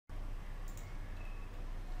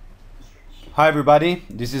Hi everybody,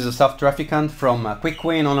 this is a soft trafficant from Quick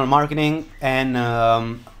Win Online Marketing, and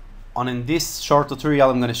in this short tutorial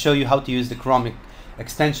I'm going to show you how to use the Chrome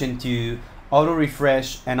extension to auto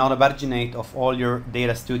refresh and auto paginate of all your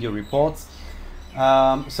Data Studio reports.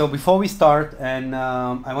 So before we start, and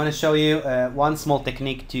I want to show you one small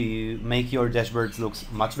technique to make your dashboards look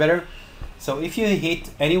much better. So if you hit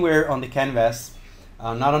anywhere on the canvas,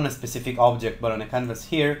 not on a specific object but on a canvas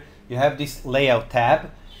here, you have this layout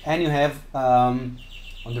tab. And you have on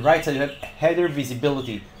the right side you have header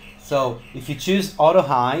visibility. So if you choose auto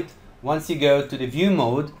hide, once you go to the view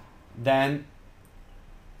mode, then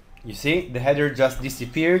you see the header just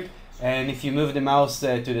disappeared, and if you move the mouse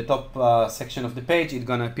to the top section of the page, it's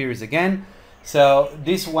gonna appear again. So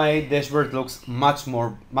this way dashboard looks much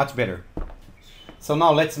better. So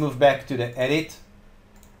now let's move back to the edit,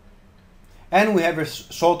 and we have a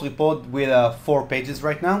short report with 4 pages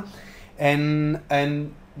right now, and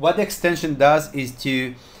what the extension does is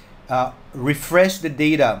to refresh the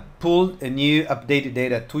data, pull a new updated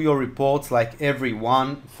data to your reports like every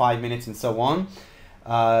 5 minutes and so on.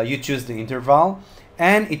 You choose the interval,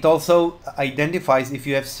 and it also identifies if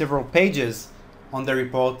you have several pages on the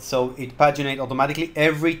report, so it paginates automatically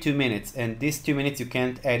every 2 minutes, and these 2 minutes you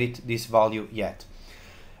can't edit this value yet.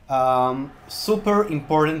 Super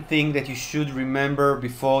important thing that you should remember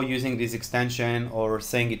before using this extension or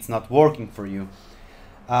saying it's not working for you.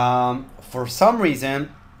 For some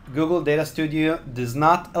reason, Google Data Studio does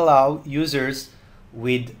not allow users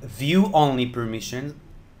with view-only permission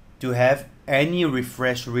to have any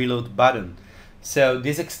refresh reload button. So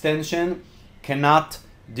this extension cannot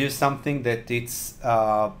do something that it's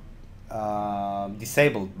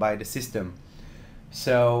disabled by the system.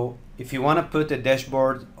 So if you want to put a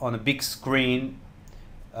dashboard on a big screen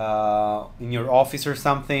in your office or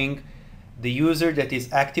something, the user that is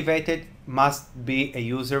activated must be a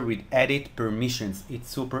user with edit permissions. It's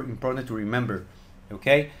super important to remember.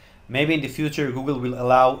 Okay, maybe in the future Google will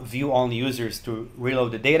allow view-only users to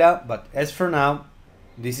reload the data, but as for now,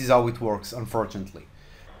 this is how it works, unfortunately.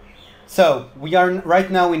 So we are right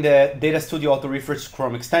now in the Data Studio Auto Refresh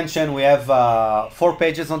Chrome extension. We have 4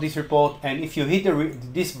 pages on this report, and if you hit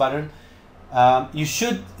this button,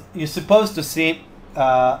 you're supposed to see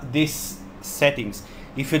these settings.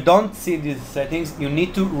 If you don't see these settings, you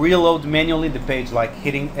need to reload manually the page, like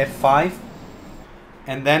hitting F5,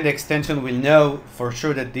 and then the extension will know for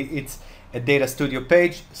sure that it's a Data Studio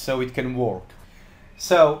page, so it can work.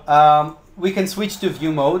 So we can switch to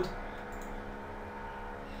view mode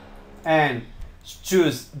and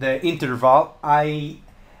choose the interval.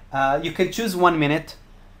 You can choose 1 minute.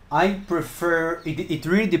 I prefer, it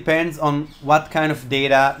really depends on what kind of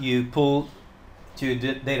data you pull to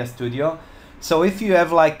the Data Studio. So if you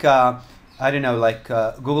have like, I don't know, like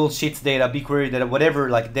Google Sheets data, BigQuery data, whatever,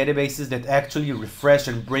 like databases that actually refresh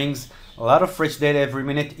and brings a lot of fresh data every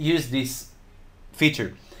minute, use this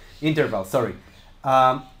feature, interval, sorry.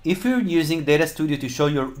 If you're using Data Studio to show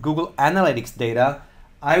your Google Analytics data,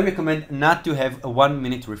 I recommend not to have a 1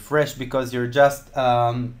 minute refresh, because you're just,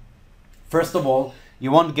 first of all,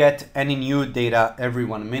 you won't get any new data every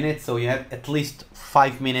 1 minute, so you have at least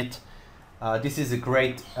 5 minutes. This is a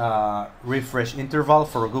great refresh interval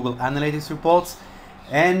for Google Analytics reports,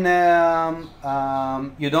 and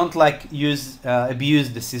you don't like abuse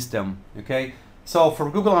the system. Okay, so for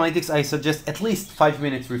Google Analytics, I suggest at least 5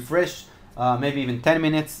 minutes refresh, maybe even 10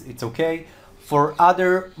 minutes. It's okay. For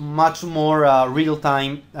other much more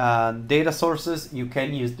real-time data sources, you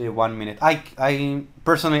can use the 1 minute. I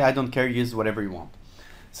personally, I don't care. Use whatever you want.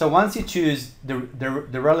 So once you choose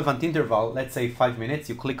the relevant interval, let's say 5 minutes,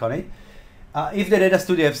 you click on it. If the Data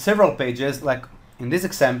Studio has several pages, like in this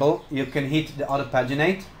example, you can hit the auto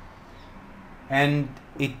paginate, and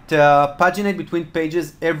it paginates between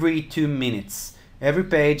pages every 2 minutes. Every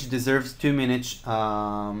page deserves 2 minutes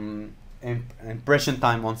impression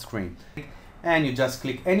time on screen. And you just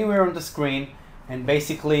click anywhere on the screen, and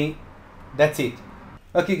basically that's it.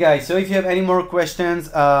 Okay guys, so if you have any more questions,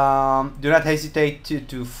 do not hesitate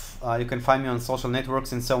to you can find me on social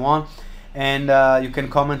networks and so on. And you can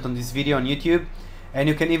comment on this video on YouTube, and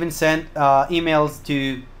you can even send emails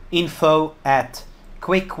to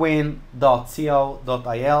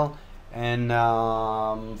info@quickwin.co.il, and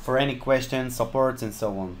for any questions, supports, and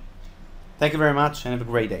so on. Thank you very much, and have a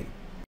great day.